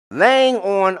Laying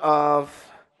on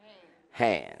of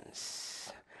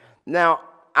hands. Now,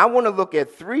 I want to look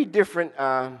at three different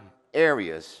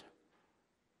areas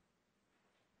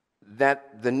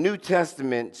that the New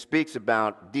Testament speaks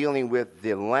about dealing with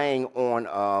the laying on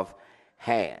of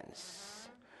hands.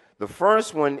 The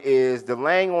first one is the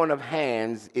laying on of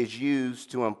hands is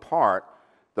used to impart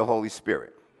the Holy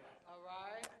Spirit. All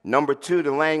right. Number two,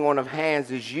 the laying on of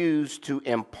hands is used to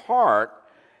impart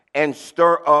and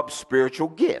stir up spiritual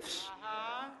gifts.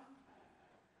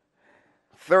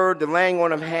 Third, the laying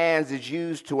on of hands is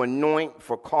used to anoint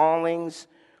for callings,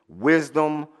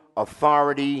 wisdom,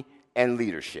 authority, and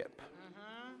leadership.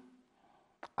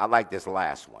 I like this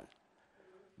last one.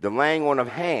 The laying on of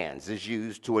hands is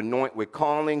used to anoint with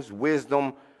callings,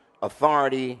 wisdom,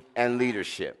 authority, and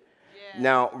leadership. Yeah.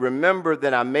 Now, remember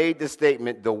that I made the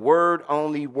statement, the word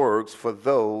only works for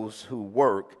those who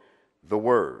work the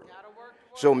word.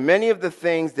 So many of the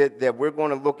things that we're going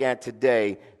to look at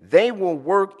today, they will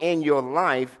work in your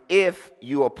life if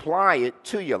you apply it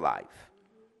to your life.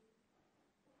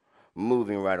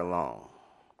 Moving right along.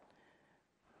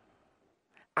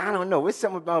 I don't know. It's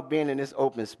something about being in this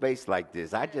open space like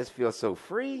this. I just feel so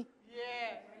free.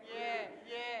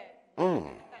 Yeah.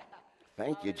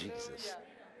 Thank you, Jesus.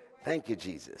 Thank you,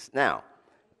 Jesus. Now,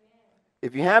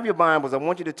 if you have your Bibles, I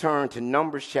want you to turn to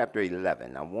Numbers chapter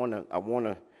 11. I want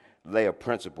to lay a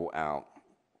principle out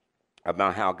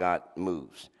about how God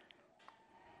moves.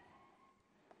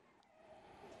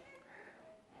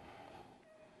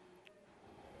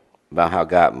 About how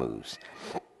God moves.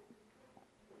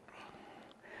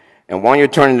 And while you're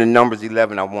turning to Numbers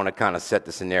 11, I want to kind of set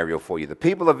the scenario for you. The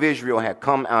people of Israel had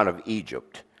come out of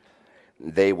Egypt.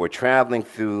 They were traveling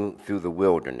through the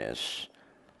wilderness.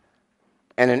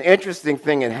 And an interesting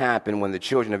thing had happened when the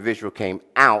children of Israel came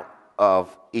out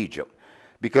of Egypt.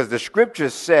 Because the scripture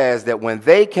says that when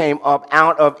they came up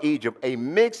out of Egypt, a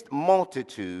mixed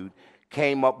multitude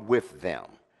came up with them.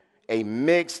 A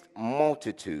mixed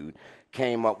multitude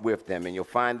came up with them. And you'll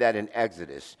find that in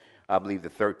Exodus, I believe the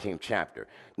 13th chapter.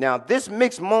 Now, this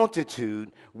mixed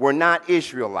multitude were not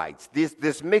Israelites.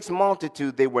 This mixed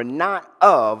multitude, they were not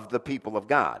of the people of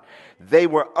God. They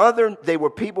were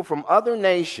people from other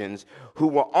nations who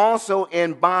were also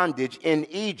in bondage in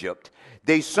Egypt.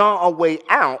 They saw a way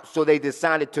out, so they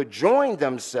decided to join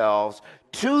themselves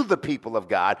to the people of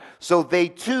God so they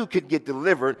too could get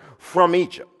delivered from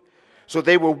Egypt. So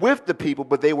they were with the people,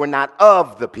 but they were not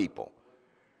of the people.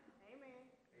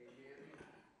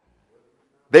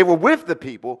 They were with the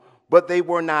people, but they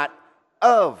were not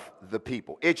of the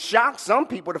people. It shocked some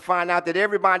people to find out that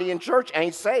everybody in church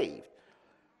ain't saved.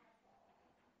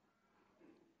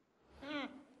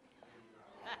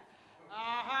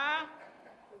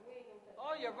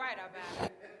 Oh, you're right about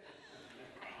it.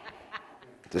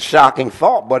 It's a shocking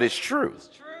thought, but it's true. It's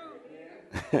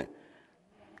true.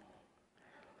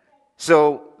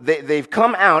 So they've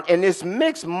come out, and this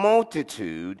mixed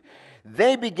multitude,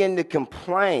 they begin to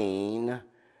complain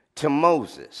to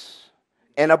Moses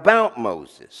and about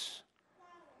Moses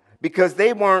because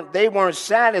they weren't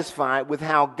satisfied with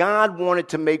how God wanted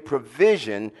to make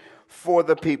provision for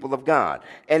the people of God.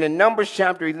 And in Numbers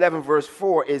chapter 11 verse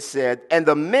 4 it said, "And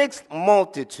the mixed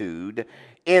multitude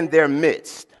in their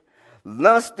midst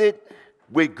lusted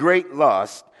with great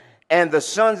lust, and the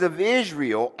sons of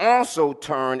Israel also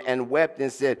turned and wept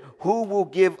and said, 'Who will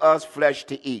give us flesh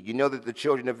to eat?'" You know that the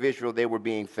children of Israel, they were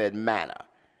being fed manna.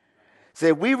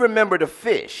 Said, "We remember the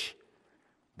fish,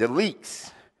 the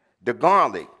leeks, the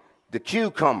garlic, the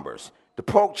cucumbers, the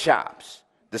pork chops,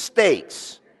 the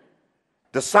steaks,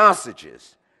 the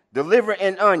sausages, the liver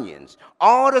and onions,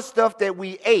 all the stuff that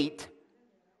we ate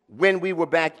when we were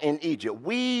back in Egypt.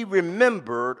 We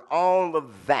remembered all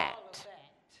of that,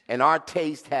 and our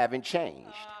taste haven't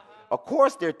changed." Of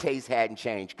course their taste hadn't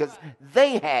changed because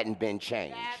they hadn't been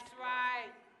changed. That's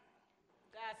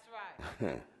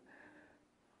right.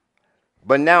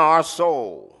 But now our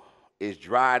soul is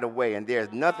dried away, and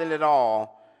there's nothing at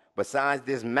all besides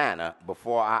this manna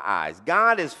before our eyes.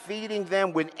 God is feeding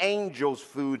them with angels'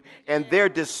 food, and they're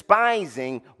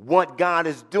despising what God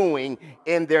is doing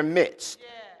in their midst.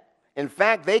 In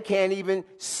fact, they can't even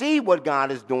see what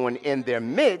God is doing in their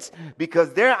midst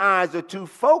because their eyes are too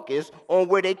focused on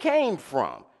where they came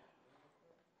from.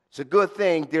 It's a good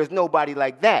thing there's nobody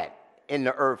like that in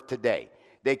the earth today.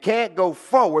 They can't go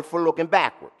forward for looking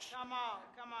backwards. Come on.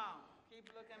 Keep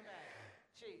looking back.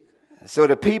 Jesus. So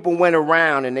the people went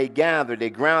around and they gathered,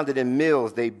 they ground it in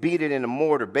mills, they beat it in a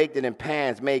mortar, baked it in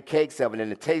pans, made cakes of it,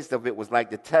 and the taste of it was like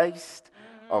the taste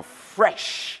of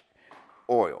fresh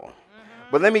oil.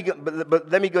 But let me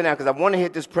go down because I want to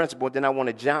hit this principle. Then I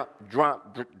want to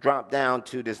drop down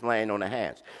to this laying on the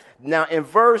hands. Now in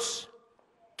verse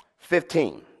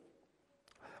 15,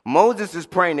 Moses is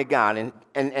praying to God,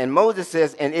 and Moses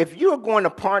says, "And if you are going to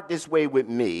part this way with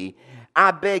me,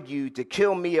 I beg you to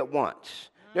kill me at once."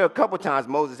 There are a couple times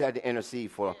Moses had to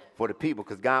intercede for the people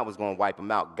because God was going to wipe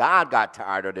them out. God got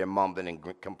tired of their mumbling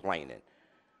and complaining.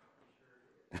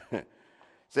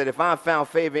 Said, "If I found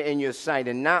favor in your sight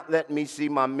and not let me see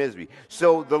my misery."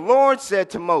 So the Lord said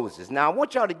to Moses, now I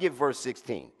want y'all to get verse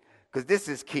 16 because this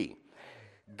is key.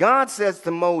 God says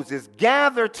to Moses,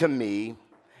 "Gather to me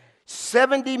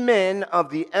 70 men of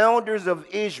the elders of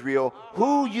Israel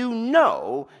who you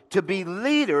know to be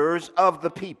leaders of the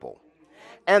people,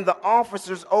 and the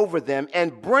officers over them,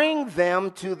 and bring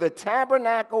them to the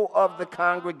tabernacle of the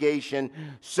congregation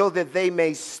so that they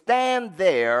may stand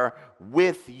there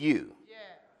with you.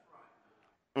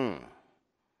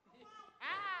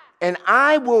 And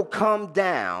I will come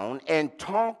down and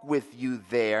talk with you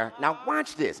there." Now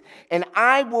watch this. "And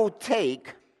I will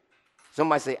take,"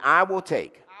 somebody say, "I will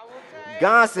take."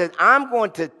 God says, "I'm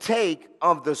going to take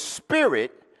of the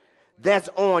spirit that's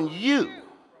on you,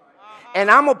 and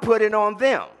I'm going to put it on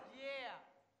them."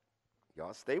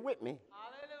 Y'all stay with me.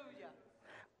 Hallelujah.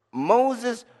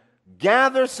 Moses,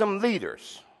 gather some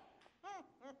leaders.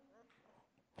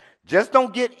 Just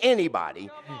don't get anybody.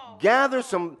 Gather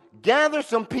some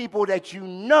people that you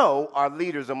know are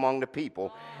leaders among the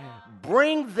people.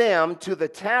 Bring them to the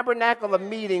tabernacle of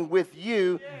meeting with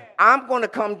you. I'm going to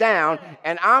come down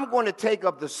and I'm going to take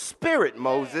up the spirit,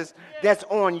 Moses, that's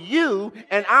on you,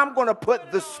 and I'm going to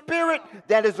put the spirit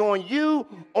that is on you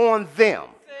on them.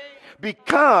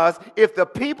 Because if the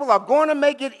people are going to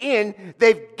make it in,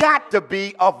 they've got to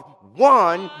be of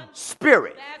one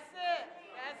spirit. That's it.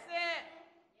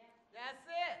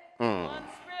 One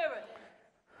spirit.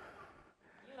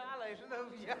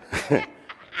 Hallelujah.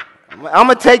 I'm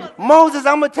going to take, Moses,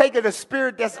 I'm going to take the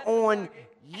spirit that's on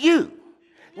you.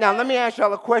 Now, let me ask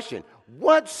y'all a question.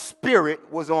 What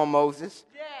spirit was on Moses?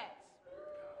 Yes.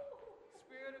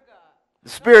 Spirit of God. The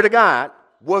Spirit of God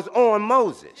was on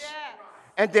Moses. Yes.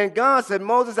 And then God said,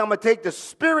 "Moses, I'm going to take the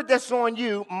spirit that's on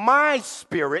you, my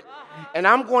spirit, and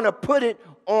I'm going to put it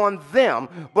on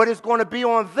them. But it's going to be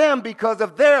on them because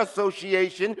of their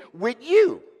association with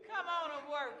you." Come on and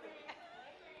work it.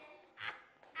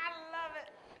 I love it.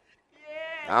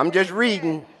 Yeah. I'm just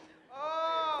reading.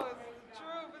 Oh, it's the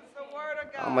truth. It's the word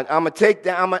of God. I'm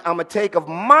gonna take of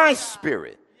my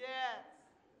spirit Yes.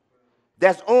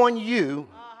 that's on you,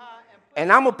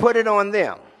 and I'm going to put it on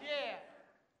them. Yeah.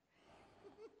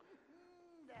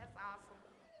 That's awesome.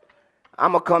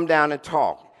 I'm going to come down and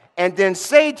talk. And then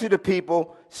say to the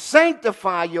people,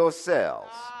 "Sanctify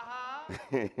yourselves."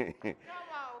 Come on.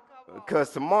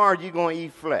 Because tomorrow you're going to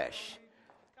eat flesh.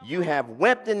 "You have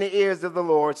wept in the ears of the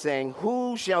Lord, saying,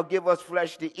 'Who shall give us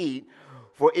flesh to eat?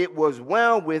 For it was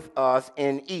well with us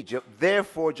in Egypt.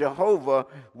 Therefore Jehovah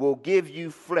will give you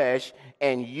flesh,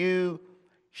 and you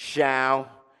shall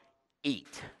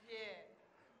eat.'"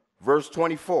 Verse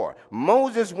 24,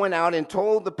 Moses went out and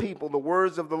told the people the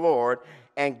words of the Lord,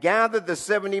 and gathered the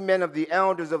 70 men of the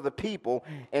elders of the people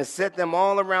and set them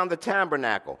all around the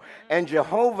tabernacle. And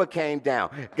Jehovah came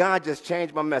down. God just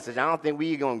changed my message. I don't think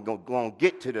we're going to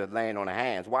get to the laying on the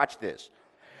hands. Watch this.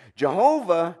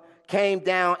 Jehovah came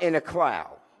down in a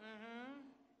cloud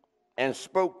and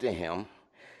spoke to him,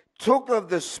 took of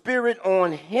the spirit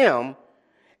on him,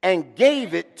 and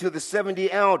gave it to the 70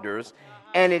 elders.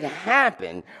 And it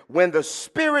happened when the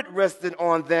spirit rested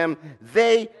on them,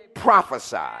 they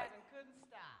prophesied.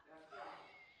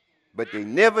 But they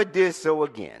never did so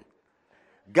again.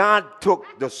 God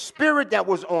took the spirit that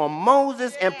was on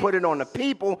Moses and put it on the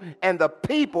people, and the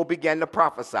people began to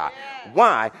prophesy.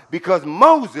 Why? Because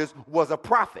Moses was a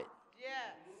prophet.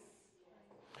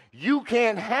 You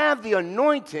can't have the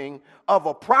anointing of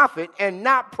a prophet and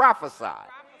not prophesy.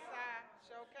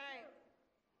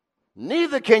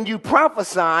 Neither can you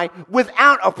prophesy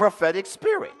without a prophetic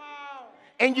spirit.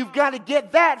 And you've got to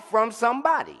get that from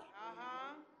somebody.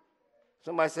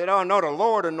 Somebody said, "Oh, no, the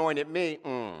Lord anointed me."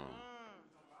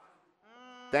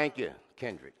 Thank you,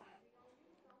 Kendrick.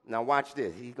 Now watch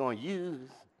this. He's going to use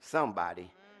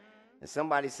somebody. And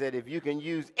somebody said, "If you can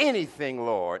use anything,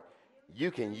 Lord,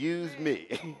 you can use me."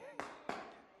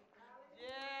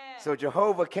 So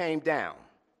Jehovah came down,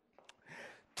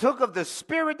 took of the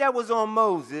spirit that was on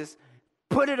Moses,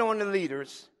 put it on the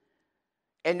leaders,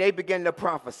 and they began to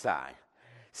prophesy.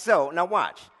 So, now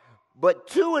watch. But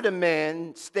 2 of the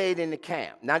men stayed in the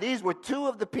camp. Now, these were 2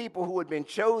 of the people who had been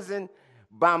chosen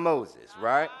by Moses,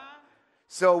 right?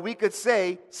 So we could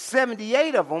say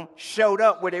 78 of them showed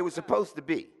up where they were supposed to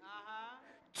be.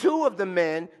 2 of the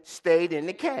men stayed in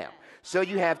the camp. So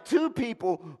you have 2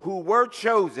 people who were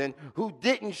chosen who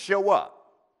didn't show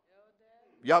up.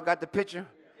 Y'all got the picture?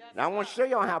 Now I want to show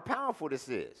y'all how powerful this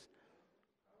is.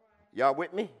 Y'all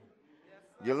with me?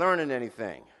 You learning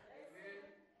anything?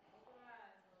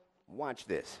 Watch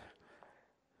this.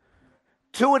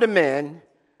 2 of the men,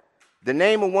 the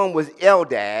name of one was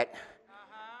Eldad,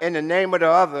 and the name of the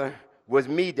other was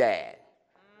Medad.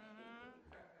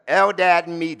 Eldad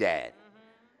and Medad.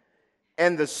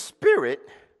 And the Spirit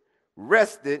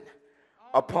rested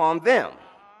upon them.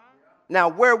 Now,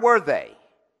 where were they?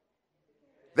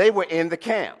 They were in the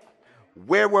camp.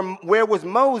 Where was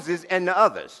Moses and the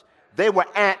others? They were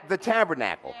at the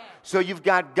tabernacle. So you've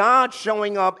got God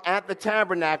showing up at the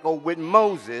tabernacle with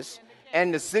Moses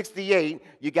and the 68.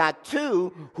 You got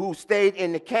 2 who stayed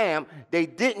in the camp. They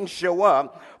didn't show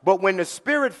up. But when the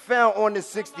Spirit fell on the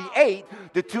 68,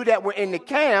 the 2 that were in the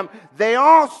camp, they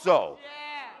also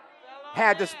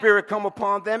had the Spirit come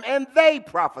upon them, and they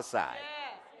prophesied.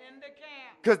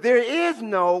 Because there is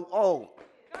no,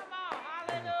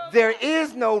 there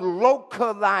is no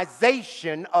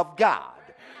localization of God.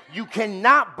 You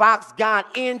cannot box God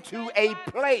into a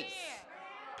place.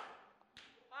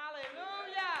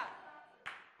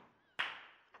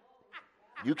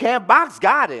 You can't box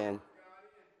God in.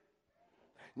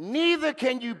 Neither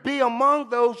can you be among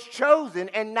those chosen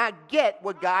and not get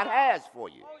what God has for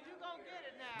you.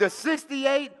 The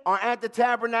 68 are at the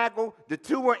tabernacle. The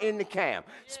 2 are in the camp.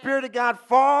 Spirit of God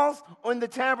falls on the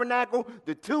tabernacle.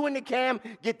 The 2 in the camp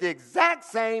get the exact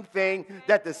same thing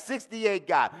that the 68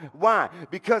 got. Why?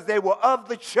 Because they were of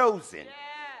the chosen.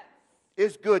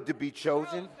 It's good to be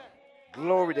chosen.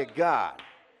 Glory to God.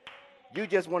 You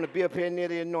just want to be up here near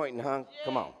the anointing, huh?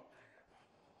 Come on.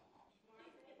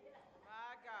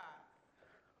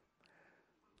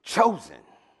 Chosen.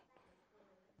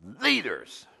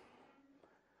 Leaders.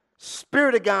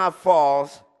 Spirit of God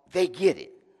falls, they get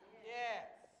it.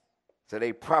 So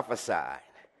they prophesied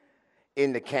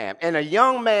in the camp. And a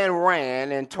young man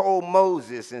ran and told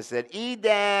Moses and said,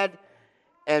 Edad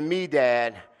and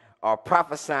Medad are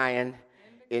prophesying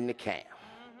in the camp.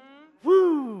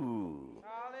 Woo!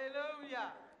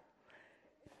 Hallelujah.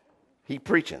 He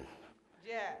preaching.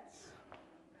 Yes.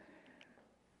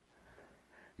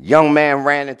 Young man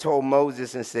ran and told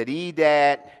Moses and said,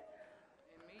 Edad,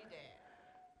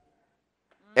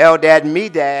 Eldad,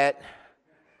 Medad,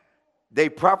 they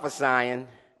prophesying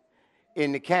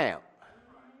in the camp.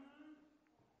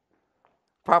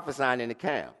 Prophesying in the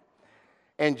camp.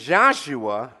 And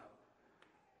Joshua,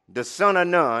 the son of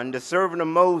Nun, the servant of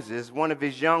Moses, one of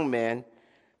his young men,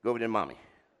 go over there, mommy.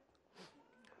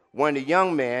 One of the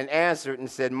young men answered and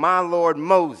said, my Lord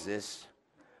Moses,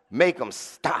 make them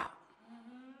stop.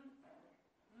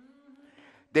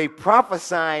 They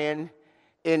prophesying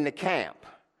in the camp.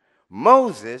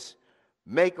 Moses,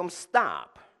 make them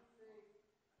stop.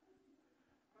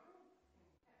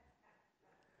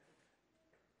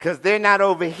 Because they're not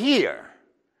over here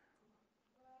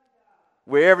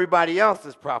where everybody else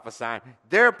is prophesying.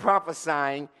 They're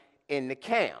prophesying in the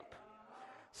camp.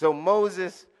 So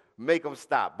Moses, make them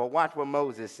stop. But watch what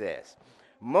Moses says.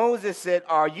 Moses said,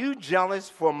 are you jealous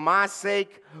for my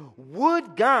sake?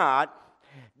 Would God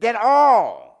that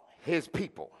all his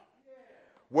people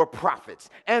were prophets,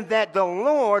 and that the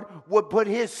Lord would put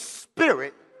his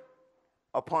Spirit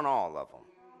upon all of them.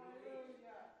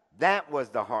 That was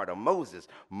the heart of Moses.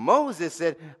 Moses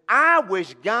said, I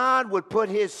wish God would put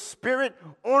his Spirit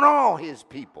on all his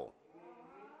people.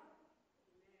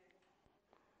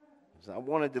 So I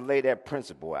wanted to lay that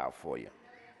principle out for you.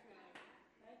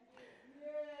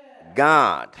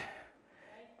 God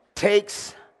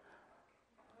takes,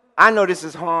 I know this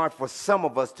is hard for some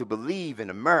of us to believe in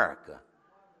America.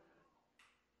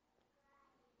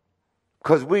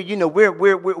 Because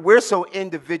we're so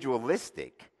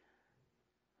individualistic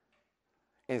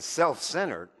and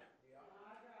self-centered,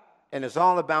 and it's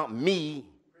all about me,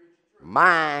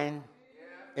 mine,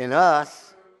 and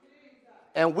us.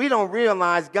 And we don't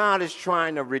realize God is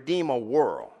trying to redeem a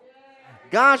world.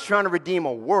 God's trying to redeem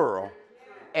a world,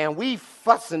 and we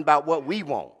fussing about what we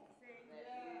want.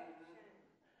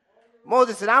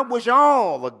 Moses said, I wish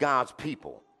all of God's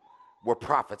people were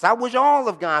prophets. I wish all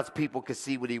of God's people could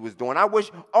see what he was doing. I wish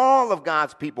all of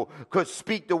God's people could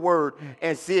speak the word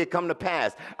and see it come to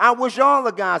pass. I wish all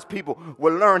of God's people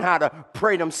would learn how to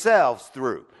pray themselves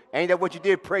through. Ain't that what you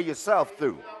did? Pray yourself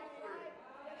through.